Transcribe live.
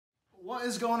What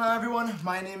is going on, everyone?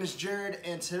 My name is Jared,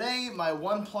 and today my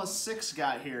OnePlus 6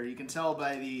 got here. You can tell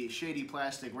by the shady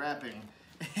plastic wrapping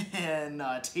and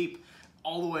tape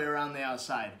all the way around the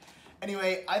outside.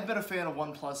 Anyway, I've been a fan of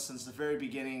OnePlus since the very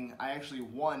beginning. I actually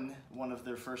won one of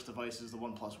their first devices, the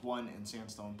OnePlus One in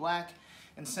Sandstone Black.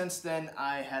 And since then,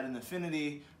 I had an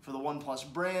affinity for the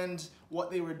OnePlus brand,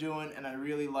 what they were doing, and I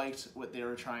really liked what they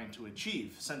were trying to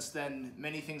achieve. Since then,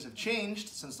 many things have changed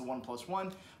since the OnePlus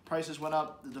One. Prices went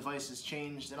up, the devices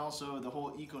changed, and also the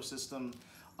whole ecosystem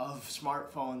of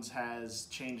smartphones has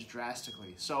changed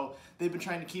drastically. So they've been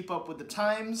trying to keep up with the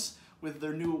times with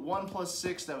their new OnePlus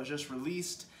 6 that was just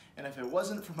released. And if it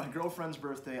wasn't for my girlfriend's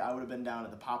birthday, I would have been down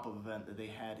at the pop-up event that they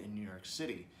had in New York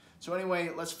City. So anyway,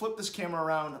 let's flip this camera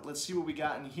around, let's see what we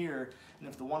got in here, and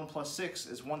if the OnePlus 6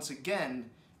 is once again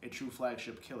a true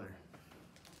flagship killer.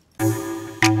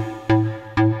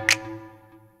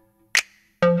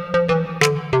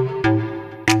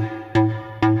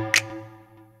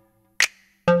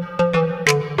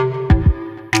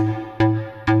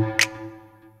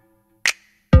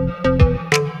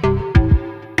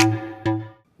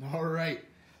 Alright,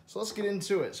 so let's get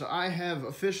into it. So I have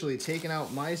officially taken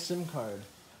out my SIM card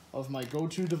of my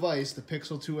go-to device, the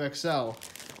Pixel 2 XL,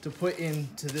 to put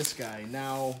into this guy.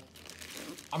 Now,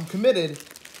 I'm committed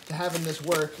to having this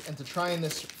work and to trying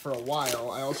this for a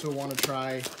while. I also want to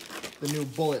try the new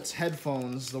Bullets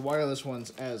headphones, the wireless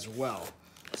ones as well.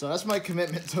 So that's my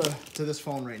commitment to this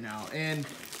phone right now. And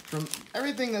from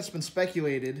everything that's been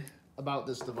speculated about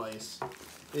this device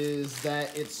is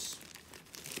that it's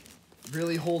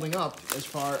really holding up as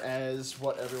far as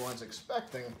what everyone's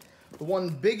expecting. The one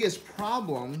biggest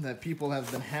problem that people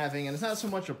have been having, and it's not so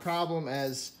much a problem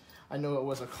as I know it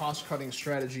was a cost-cutting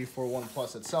strategy for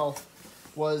OnePlus itself,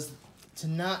 was to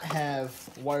not have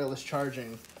wireless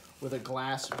charging with a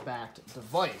glass-backed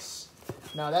device.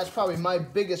 Now, that's probably my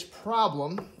biggest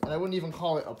problem, and I wouldn't even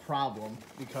call it a problem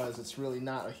because it's really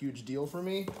not a huge deal for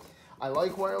me. I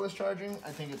like wireless charging.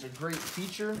 I think it's a great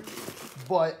feature,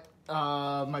 but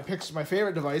my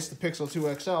favorite device, the Pixel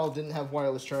 2 XL, didn't have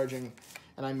wireless charging,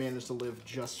 and I managed to live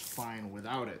just fine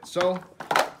without it. So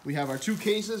we have our two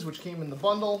cases, which came in the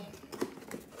bundle.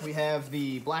 We have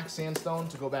the black sandstone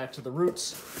to go back to the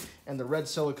roots, and the red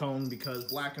silicone because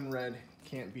black and red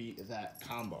can't be that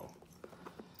combo.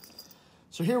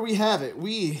 So here we have it.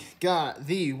 We got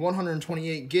the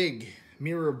 128 gig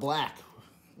mirror black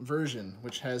version,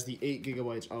 which has the 8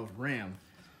 gigabytes of RAM.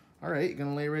 All right, you're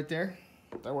gonna lay right there.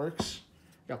 That works.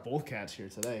 Got both cats here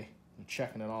today. I'm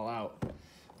checking it all out.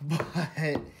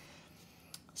 But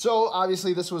so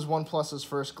obviously this was OnePlus's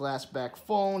first glass back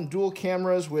phone, dual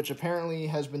cameras, which apparently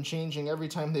has been changing every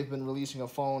time they've been releasing a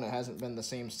phone. It hasn't been the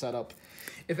same setup.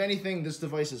 If anything, this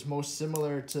device is most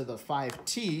similar to the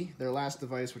 5T, their last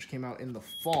device, which came out in the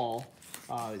fall.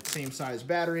 Same size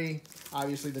battery,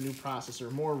 obviously the new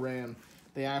processor, more RAM.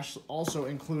 They also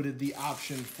included the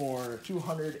option for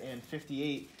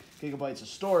 258 gigabytes of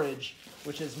storage,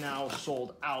 which is now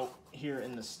sold out here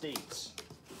in the States.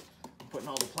 I'm putting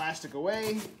all the plastic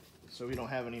away so we don't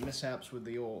have any mishaps with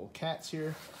the old cats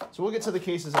here. So we'll get to the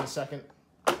cases in a second.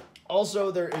 Also,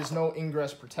 there is no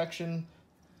ingress protection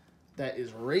that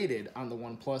is rated on the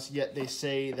OnePlus, yet they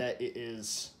say that it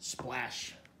is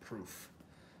splash proof.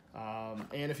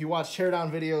 And if you watch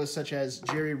teardown videos such as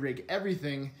Jerry Rig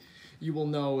Everything, you will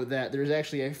know that there's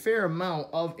actually a fair amount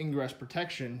of ingress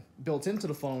protection built into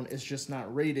the phone. It's just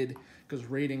not rated because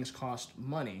ratings cost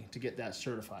money to get that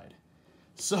certified.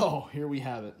 So here we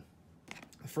have it.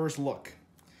 The first look.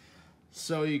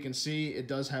 So you can see it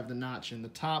does have the notch in the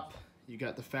top. You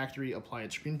got the factory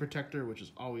applied screen protector, which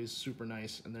is always super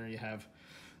nice. And there you have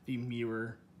the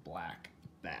mirror black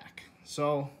back.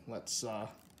 So let's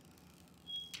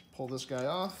pull this guy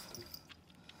off.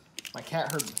 My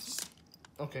cat heard this.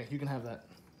 Okay, you can have that.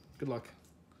 Good luck.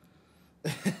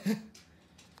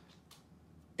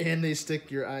 And they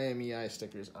stick your IMEI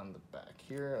stickers on the back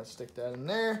here. I'll stick that in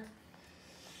there.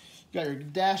 You got your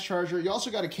dash charger. You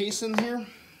also got a case in here,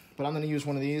 but I'm going to use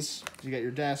one of these. You got your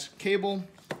dash cable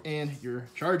and your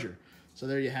charger. So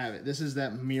there you have it. This is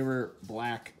that mirror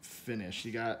black finish.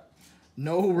 You got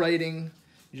no writing.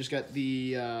 You just got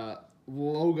the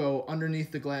logo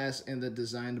underneath the glass and the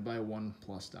designed by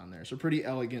OnePlus down there. So pretty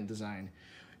elegant design.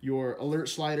 Your alert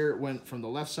slider went from the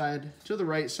left side to the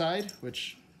right side,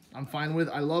 which I'm fine with.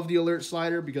 I love the alert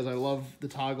slider because I love the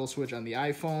toggle switch on the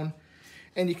iPhone.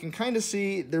 And you can kind of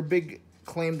see their big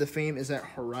claim to fame is that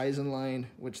horizon line,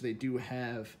 which they do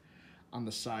have on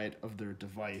the side of their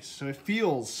device. So it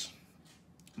feels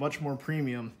much more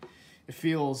premium. It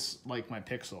feels like my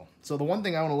Pixel. So the one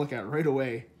thing I want to look at right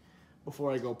away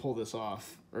before I go pull this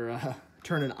off, or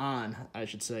turn it on, I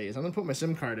should say, is I'm gonna put my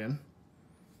SIM card in,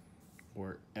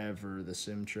 wherever the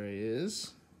SIM tray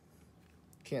is.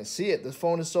 Can't see it, the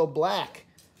phone is so black.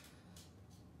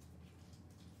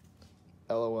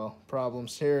 LOL,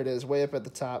 problems. Here it is, way up at the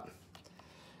top.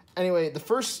 Anyway, the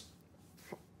first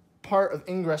part of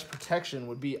ingress protection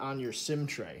would be on your SIM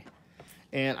tray.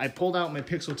 And I pulled out my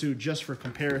Pixel 2 just for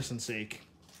comparison's sake.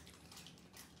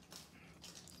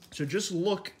 So just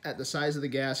look at the size of the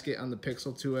gasket on the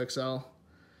Pixel 2 XL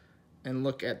and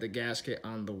look at the gasket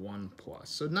on the OnePlus.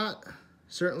 So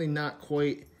certainly not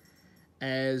quite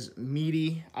as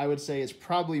meaty. I would say it's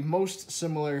probably most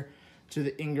similar to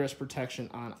the ingress protection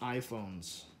on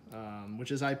iPhones,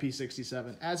 which is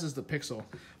IP67, as is the Pixel.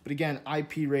 But again,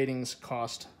 IP ratings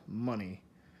cost money.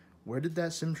 Where did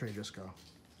that SIM tray just go?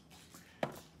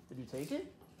 Did you take it?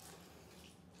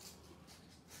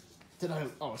 Did I?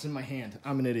 Oh, it's in my hand.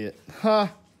 I'm an idiot.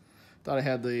 Ha! Thought I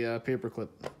had the paper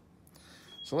clip.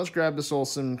 So let's grab this old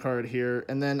SIM card here,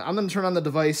 and then I'm going to turn on the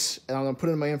device, and I'm going to put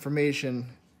in my information,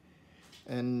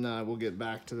 and we'll get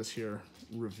back to this here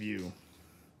review.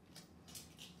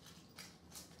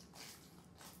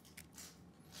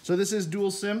 So this is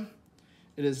dual SIM.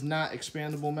 It is not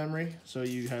expandable memory, so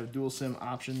you have dual SIM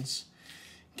options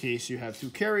in case you have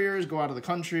 2 carriers, go out of the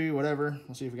country, whatever.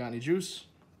 We'll see if we got any juice.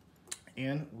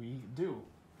 And we do.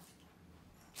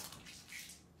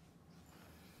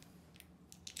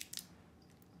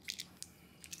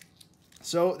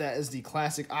 So that is the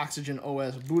classic Oxygen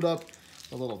OS boot up,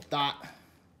 the little dot.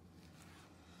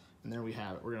 And there we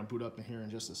have it. We're going to boot up in here in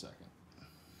just a second.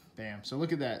 Bam. So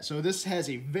look at that. So this has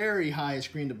a very high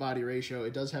screen to body ratio.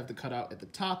 It does have the cutout at the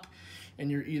top,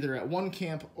 and you're either at one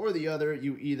camp or the other.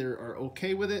 You either are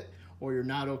okay with it or you're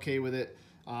not okay with it.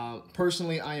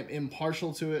 Personally, I am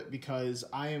impartial to it because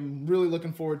I am really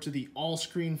looking forward to the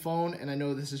all-screen phone, and I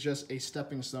know this is just a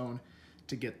stepping stone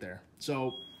to get there.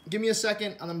 So give me a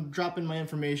second, and I'm dropping my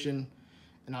information,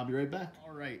 and I'll be right back.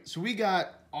 All right, so we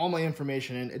got all my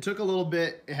information in. It took a little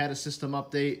bit. It had a system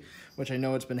update, which I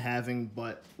know it's been having,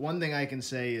 but one thing I can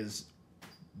say is,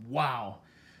 wow,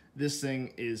 this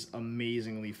thing is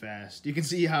amazingly fast. You can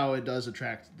see how it does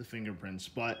attract the fingerprints,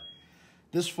 but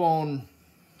this phone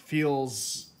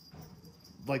feels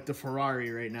like the Ferrari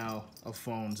right now of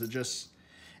phones. It just,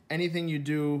 anything you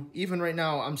do, even right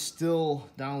now, I'm still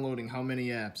downloading how many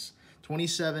apps?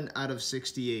 27 out of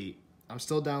 68. I'm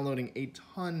still downloading a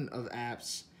ton of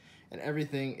apps, and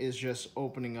everything is just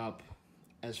opening up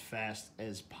as fast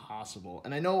as possible.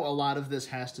 And I know a lot of this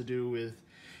has to do with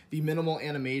the minimal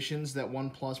animations that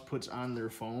OnePlus puts on their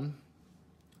phone,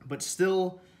 but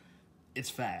still, it's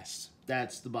fast.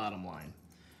 That's the bottom line.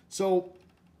 So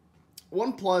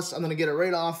OnePlus, I'm going to get it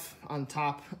right off on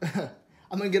top.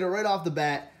 I'm going to get it right off the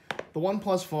bat. The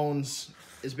OnePlus phones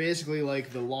is basically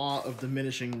like the law of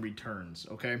diminishing returns,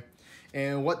 okay?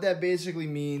 And what that basically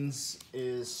means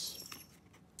is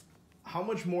how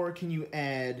much more can you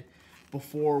add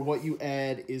before what you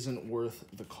add isn't worth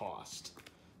the cost.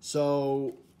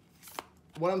 So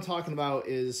what I'm talking about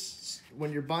is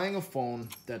when you're buying a phone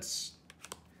that's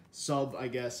sub, I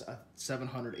guess,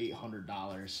 $700,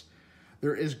 $800,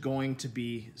 there is going to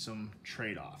be some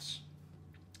trade-offs.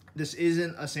 This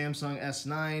isn't a Samsung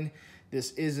S9.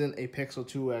 This isn't a Pixel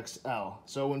 2 XL.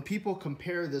 So when people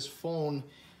compare this phone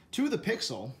to the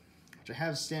Pixel, which I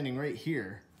have standing right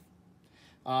here,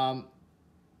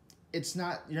 it's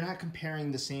not, you're not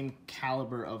comparing the same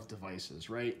caliber of devices,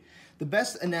 right? The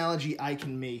best analogy I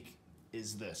can make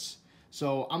is this.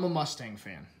 So I'm a Mustang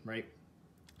fan, right?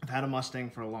 I've had a Mustang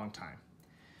for a long time.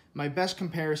 My best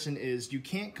comparison is you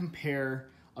can't compare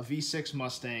a V6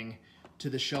 Mustang to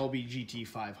the Shelby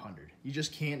GT500. You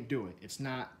just can't do it. It's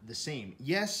not the same.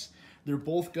 Yes, they're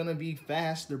both gonna be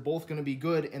fast, they're both gonna be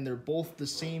good, and they're both the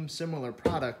same similar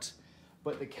product,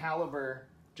 but the caliber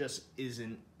just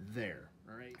isn't there,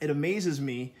 all right? It amazes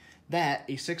me that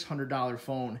a $600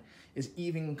 phone is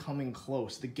even coming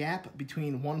close. The gap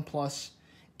between OnePlus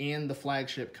and the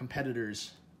flagship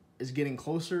competitors is getting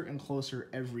closer and closer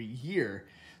every year,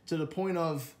 to the point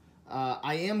of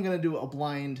I am going to do a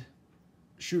blind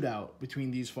shootout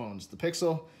between these phones. The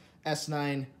Pixel,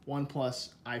 S9, OnePlus,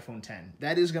 iPhone 10.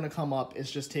 That is going to come up.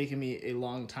 It's just taken me a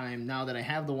long time now that I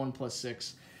have the OnePlus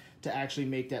 6 to actually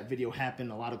make that video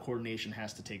happen. A lot of coordination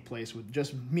has to take place with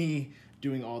just me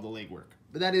doing all the legwork.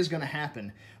 But that is going to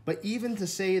happen. But even to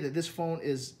say that this phone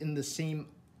is in the same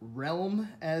realm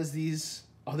as these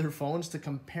other phones, to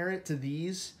compare it to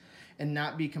these and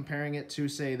not be comparing it to,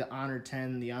 say, the Honor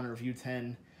 10, the Honor View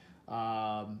 10,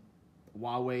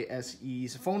 Huawei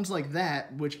SEs, phones like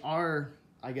that, which are,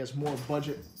 I guess, more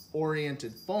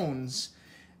budget-oriented phones,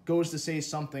 goes to say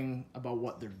something about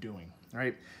what they're doing,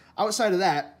 right? Outside of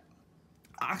that,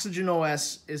 Oxygen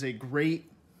OS is a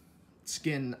great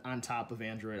skin on top of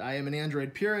Android. I am an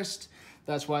Android purist.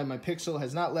 That's why my Pixel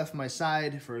has not left my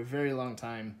side for a very long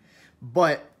time.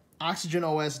 But Oxygen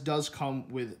OS does come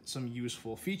with some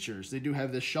useful features. They do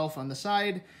have this shelf on the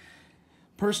side.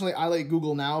 Personally, I like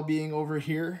Google Now being over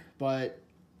here, but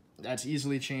that's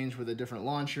easily changed with a different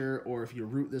launcher, or if you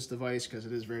root this device, because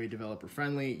it is very developer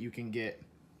friendly, you can get,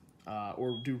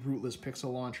 or do rootless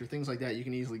Pixel launcher, things like that, you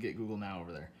can easily get Google Now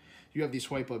over there. You have the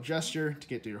swipe up gesture to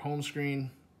get to your home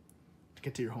screen, to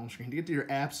get to your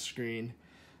apps screen.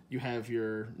 You have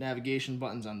your navigation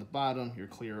buttons on the bottom, your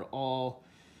clear all,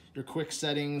 your quick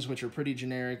settings, which are pretty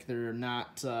generic. They're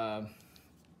not,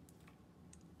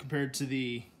 compared to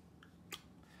the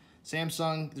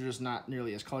Samsung, they're just not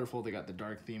nearly as colorful. They got the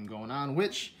dark theme going on,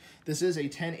 which this is a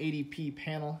 1080p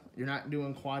panel. You're not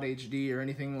doing quad HD or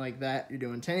anything like that. You're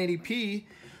doing 1080p,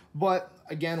 but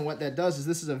again, what that does is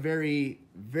this is a very,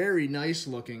 very nice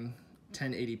looking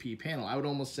 1080p panel. I would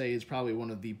almost say it's probably one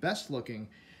of the best looking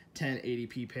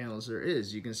 1080p panels there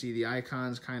is. You can see the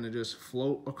icons kind of just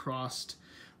float across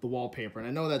the wallpaper, and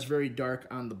I know that's very dark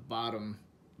on the bottom,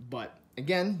 but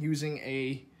again, using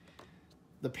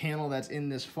the panel that's in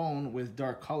this phone with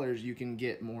dark colors, you can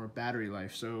get more battery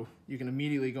life. So you can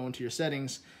immediately go into your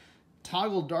settings,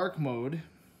 toggle dark mode,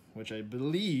 which I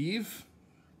believe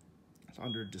is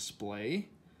under display.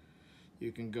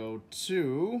 You can go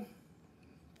to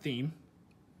theme,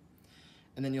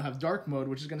 and then you'll have dark mode,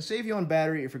 which is going to save you on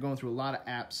battery if you're going through a lot of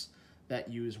apps that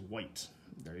use white.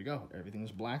 There you go.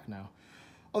 Everything's black now.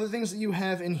 Other things that you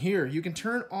have in here, you can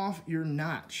turn off your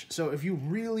notch. So if you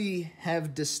really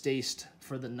have distaste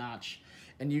for the notch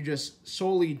and you just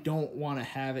solely don't want to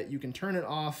have it, you can turn it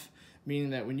off, meaning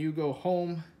that when you go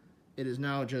home, it is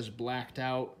now just blacked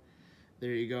out. There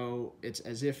you go. It's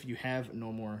as if you have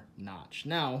no more notch.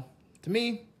 Now, to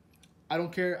me, I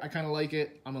don't care. I kind of like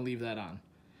it. I'm going to leave that on.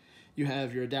 You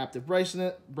have your adaptive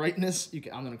brightness.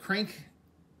 I'm going to crank.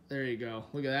 There you go.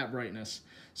 Look at that brightness.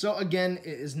 So again,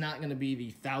 it is not going to be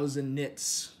the 1000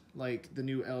 nits like the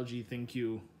new LG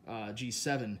ThinQ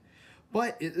G7,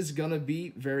 but it is going to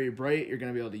be very bright. You're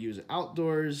going to be able to use it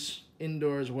outdoors,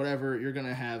 indoors, whatever. You're going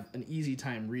to have an easy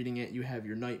time reading it. You have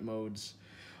your night modes,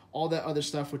 all that other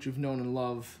stuff which you've known and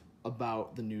love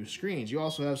about the new screens. You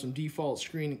also have some default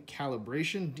screen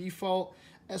calibration, default,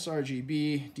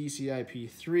 sRGB,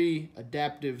 DCI-P3,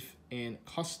 adaptive, and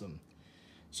custom.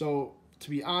 So to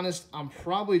be honest, I'm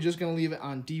probably just going to leave it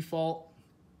on default.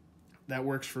 That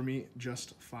works for me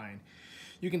just fine.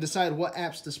 You can decide what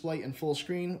apps display in full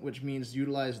screen, which means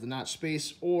utilize the notch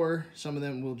space, or some of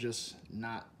them will just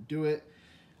not do it.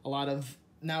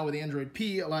 Now with Android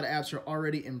P, a lot of apps are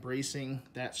already embracing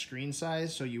that screen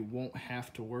size, so you won't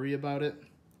have to worry about it.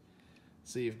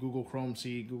 See if Google Chrome,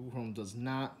 Google Chrome does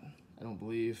not, I don't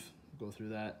believe, go through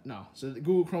that. No, so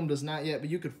Google Chrome does not yet, but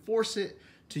you could force it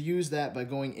to use that by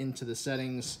going into the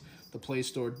settings. The Play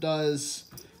Store does.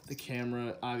 The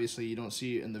camera, obviously, you don't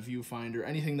see it in the viewfinder.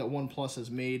 Anything that OnePlus has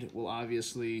made will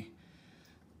obviously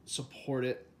support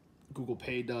it. Google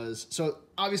Pay does. So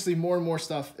obviously more and more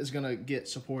stuff is going to get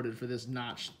supported for this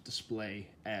notch display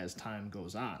as time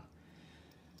goes on.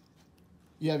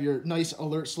 You have your nice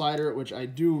alert slider, which I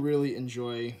do really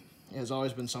enjoy. It has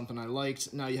always been something I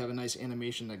liked. Now you have a nice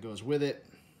animation that goes with it.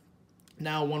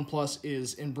 Now OnePlus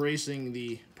is embracing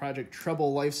the Project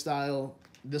Treble lifestyle.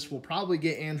 This will probably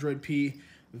get Android P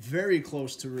very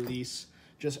close to release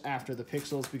just after the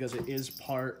Pixels because it is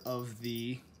part of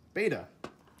the beta.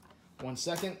 1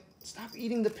 second. Stop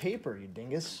eating the paper, you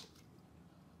dingus.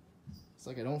 It's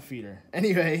like I don't feed her.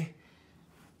 Anyway,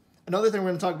 another thing we're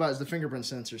going to talk about is the fingerprint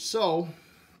sensors. So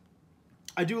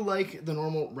I do like the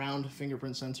normal round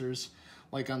fingerprint sensors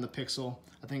like on the Pixel.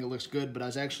 I think it looks good, but I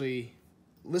was actually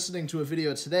listening to a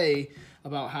video today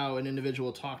about how an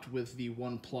individual talked with the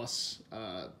OnePlus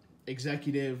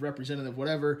executive, representative,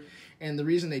 whatever, and the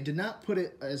reason they did not put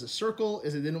it as a circle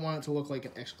is they didn't want it to look like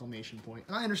an exclamation point.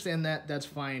 And I understand that, that's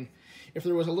fine. If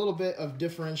there was a little bit of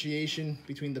differentiation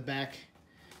between the back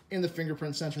and the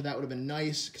fingerprint sensor, that would have been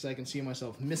nice, because I can see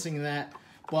myself missing that,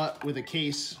 but with a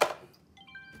case,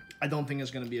 I don't think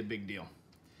it's going to be a big deal.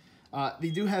 They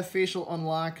do have facial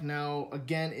unlock. Now,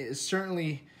 again, it is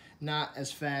certainly not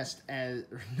as fast as,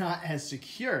 or not as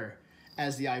secure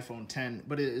as the iPhone 10,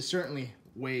 but it is certainly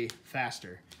way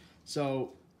faster.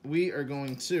 So we are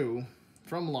going to,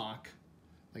 from lock,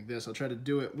 like this, I'll try to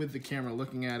do it with the camera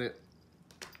looking at it.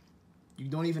 You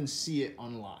don't even see it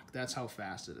unlock. That's how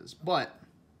fast it is. But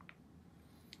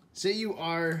say you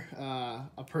are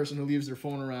a person who leaves their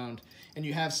phone around and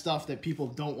you have stuff that people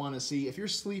don't want to see. If you're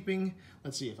sleeping,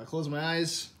 let's see, if I close my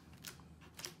eyes,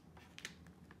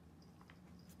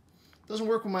 Doesn't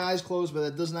work with my eyes closed, but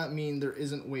that does not mean there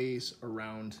isn't ways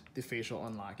around the facial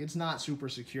unlock. It's not super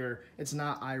secure. It's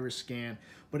not iris scan,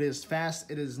 but it is fast.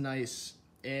 It is nice,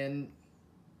 and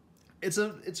it's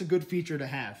a good feature to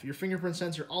have. Your fingerprint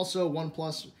sensor, also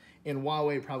OnePlus and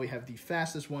Huawei probably have the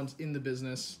fastest ones in the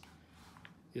business.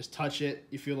 Just touch it,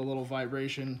 you feel a little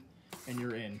vibration, and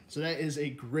you're in. So that is a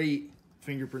great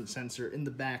fingerprint sensor in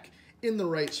the back, in the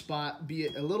right spot, be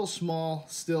it a little small,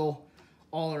 still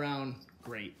all around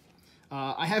great.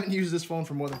 I haven't used this phone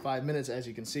for more than 5 minutes. As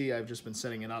you can see, I've just been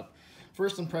setting it up.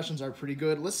 First impressions are pretty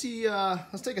good. Let's see,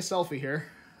 let's take a selfie here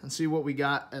and see what we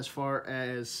got as far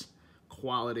as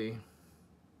quality.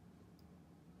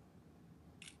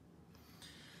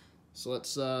 So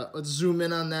let's zoom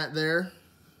in on that there.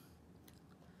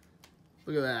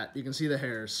 Look at that, you can see the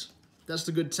hairs. That's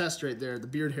the good test right there, the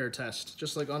beard hair test,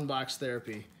 just like Unbox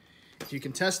Therapy. If you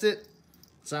can test it,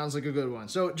 sounds like a good one.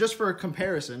 So just for a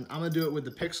comparison, I'm gonna do it with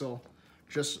the Pixel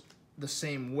just the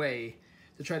same way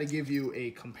to try to give you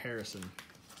a comparison.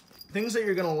 Things that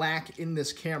you're gonna lack in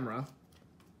this camera.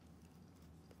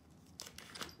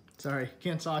 Sorry,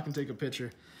 can't talk and take a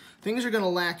picture. Things you're gonna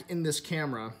lack in this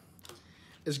camera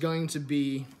is going to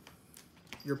be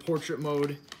your portrait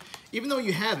mode. Even though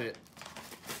you have it,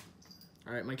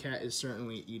 all right, my cat is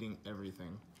certainly eating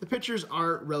everything. The pictures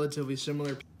are relatively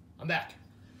similar. I'm back.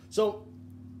 So,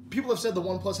 people have said the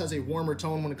OnePlus has a warmer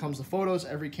tone when it comes to photos.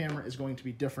 Every camera is going to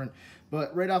be different.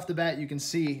 But right off the bat, you can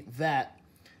see that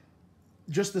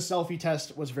just the selfie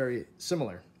test was very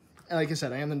similar. And like I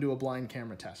said, I am going to do a blind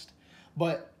camera test.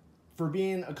 But for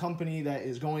being a company that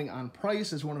is going on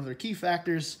price as one of their key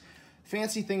factors,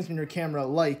 fancy things in your camera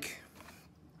like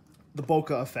the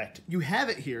bokeh effect. You have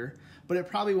it here, but it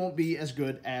probably won't be as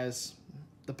good as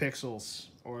the Pixels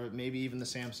or maybe even the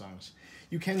Samsungs.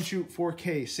 You can shoot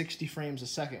 4K 60 frames a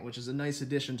second, which is a nice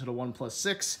addition to the OnePlus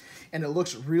 6, and it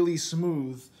looks really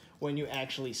smooth when you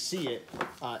actually see it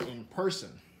in person.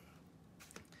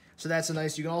 So that's a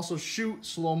nice. You can also shoot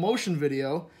slow motion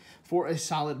video for a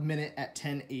solid minute at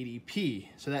 1080p.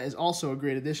 So that is also a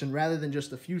great addition rather than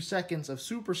just a few seconds of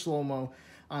super slow-mo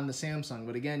on the Samsung.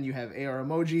 But again, you have AR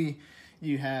emoji,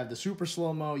 you have the super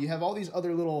slow-mo, you have all these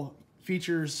other little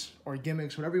features or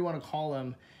gimmicks, whatever you want to call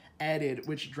them, added,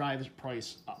 which drives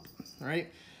price up,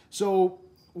 right? So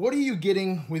what are you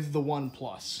getting with the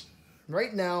OnePlus?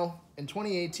 Right now, in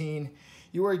 2018,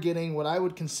 you are getting what I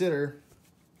would consider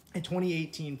a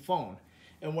 2018 phone.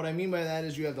 And what I mean by that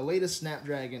is you have the latest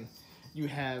Snapdragon, you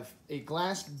have a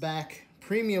glass back,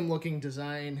 premium looking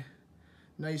design,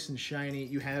 nice and shiny.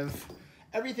 You have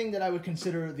everything that I would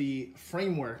consider the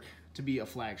framework to be a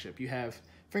flagship. You have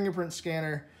fingerprint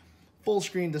scanner, full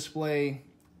screen display,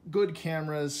 good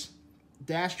cameras,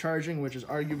 dash charging, which is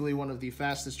arguably one of the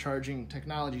fastest charging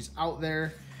technologies out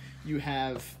there. You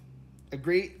have a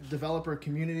great developer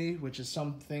community, which is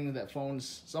something that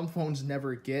some phones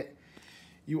never get.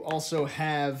 You also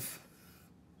have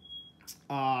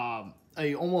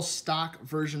a almost stock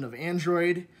version of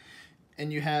Android,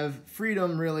 and you have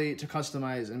freedom really to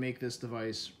customize and make this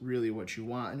device really what you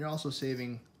want. And you're also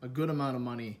saving a good amount of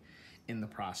money in the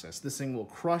process. This thing will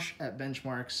crush at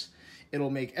benchmarks. It'll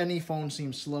make any phone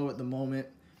seem slow at the moment.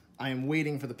 I am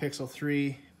waiting for the Pixel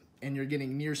 3, and you're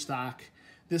getting near stock.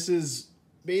 This is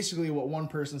basically what one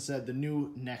person said, the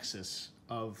new Nexus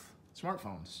of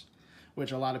smartphones,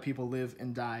 which a lot of people live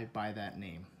and die by that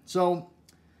name. So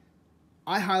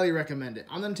I highly recommend it.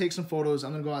 I'm gonna take some photos.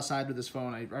 I'm gonna go outside with this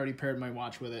phone. I already paired my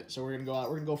watch with it. So we're gonna go out,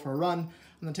 we're gonna go for a run. I'm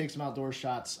gonna take some outdoor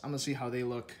shots. I'm gonna see how they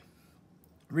look.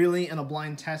 Really, in a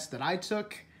blind test that I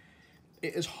took,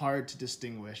 it is hard to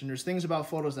distinguish. And there's things about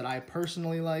photos that I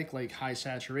personally like high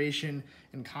saturation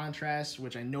and contrast,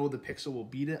 which I know the Pixel will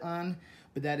beat it on,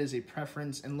 but that is a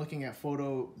preference. And looking at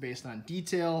photo based on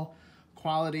detail,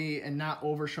 quality, and not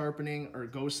over sharpening or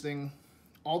ghosting,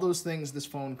 all those things, this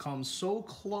phone comes so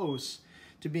close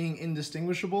to being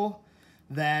indistinguishable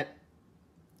that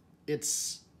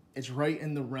it's right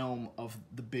in the realm of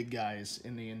the big guys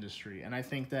in the industry. And I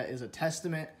think that is a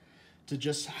testament to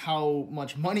just how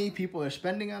much money people are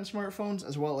spending on smartphones,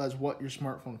 as well as what your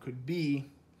smartphone could be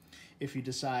if you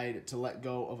decide to let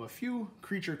go of a few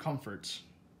creature comforts.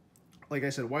 Like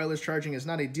I said, wireless charging is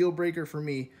not a deal breaker for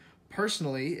me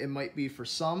personally. It might be for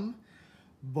some,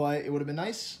 but it would have been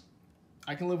nice.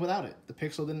 I can live without it. The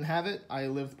Pixel didn't have it. I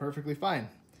lived perfectly fine.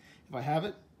 If I have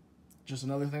it, just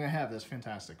another thing I have. That's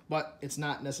fantastic. But it's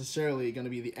not necessarily going to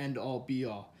be the end-all,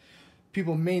 be-all.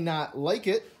 People may not like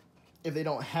it if they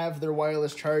don't have their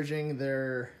wireless charging,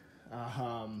 their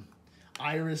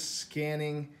iris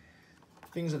scanning,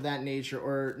 things of that nature,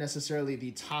 or necessarily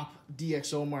the top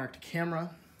DxO marked camera.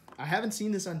 I haven't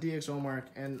seen this on DxOMark,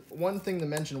 and one thing to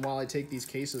mention while I take these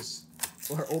cases,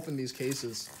 or open these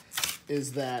cases,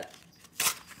 is that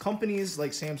companies like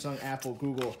Samsung, Apple,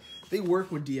 Google, they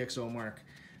work with DxOMark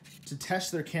to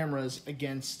test their cameras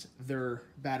against their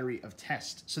battery of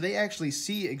test. So they actually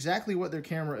see exactly what their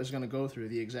camera is going to go through,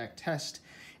 the exact test,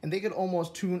 and they could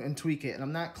almost tune and tweak it. And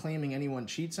I'm not claiming anyone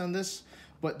cheats on this,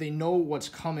 but they know what's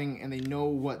coming and they know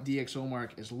what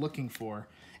DxOMark is looking for.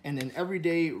 And in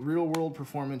everyday real-world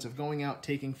performance of going out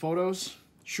taking photos,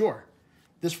 sure,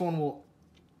 this phone will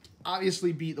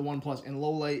obviously beat the OnePlus in low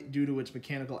light due to its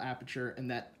mechanical aperture and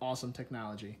that awesome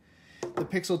technology. The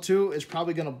Pixel 2 is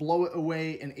probably going to blow it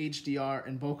away in HDR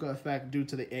and bokeh effect due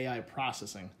to the AI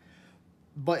processing.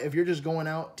 But if you're just going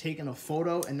out taking a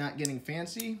photo and not getting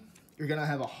fancy, you're going to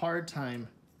have a hard time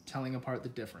telling apart the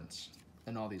difference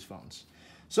in all these phones.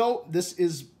 So this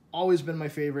is always been my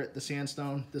favorite, the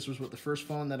Sandstone. This was what the first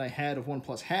phone that I had of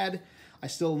OnePlus had. I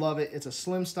still love it. It's a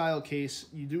slim style case.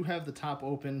 You do have the top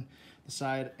open, the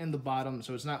side, and the bottom,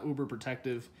 so it's not uber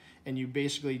protective, and you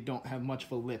basically don't have much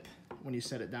of a lip when you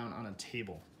set it down on a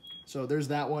table. So there's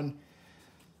that one.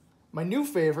 My new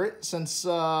favorite, since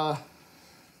I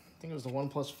think it was the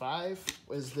OnePlus 5,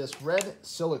 is this red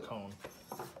silicone.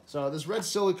 So this red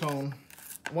silicone,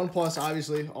 OnePlus,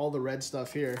 obviously, all the red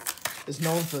stuff here, is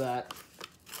known for that.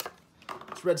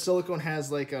 This red silicone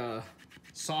has like a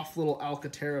soft little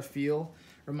Alcantara feel.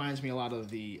 Reminds me a lot of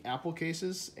the Apple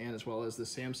cases, and as well as the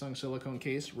Samsung silicone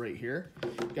case right here.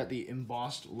 Got the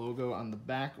embossed logo on the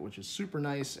back, which is super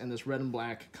nice, and this red and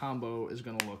black combo is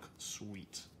gonna look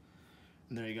sweet.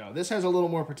 And there you go. This has a little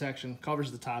more protection,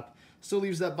 covers the top, still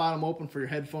leaves that bottom open for your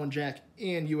headphone jack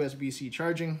and USB-C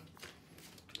charging.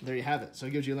 There you have it. So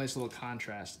it gives you a nice little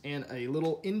contrast and a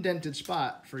little indented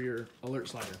spot for your alert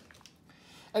slider.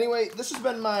 Anyway, this has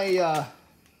been my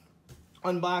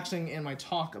unboxing and my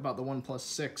talk about the OnePlus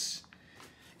 6.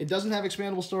 It doesn't have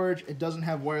expandable storage. It doesn't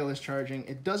have wireless charging.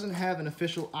 It doesn't have an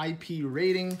official IP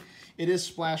rating. It is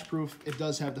splash proof. It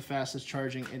does have the fastest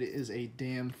charging, and it is a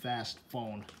damn fast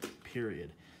phone,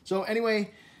 period. So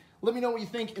anyway, let me know what you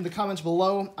think in the comments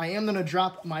below. I am going to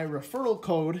drop my referral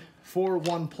code for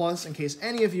OnePlus in case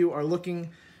any of you are looking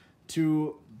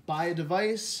to buy a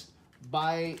device,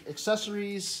 buy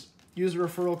accessories. Use the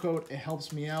referral code. It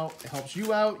helps me out. It helps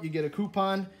you out. You get a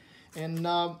coupon. And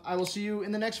I will see you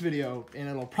in the next video. And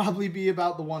it'll probably be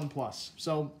about the OnePlus.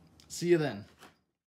 So, see you then.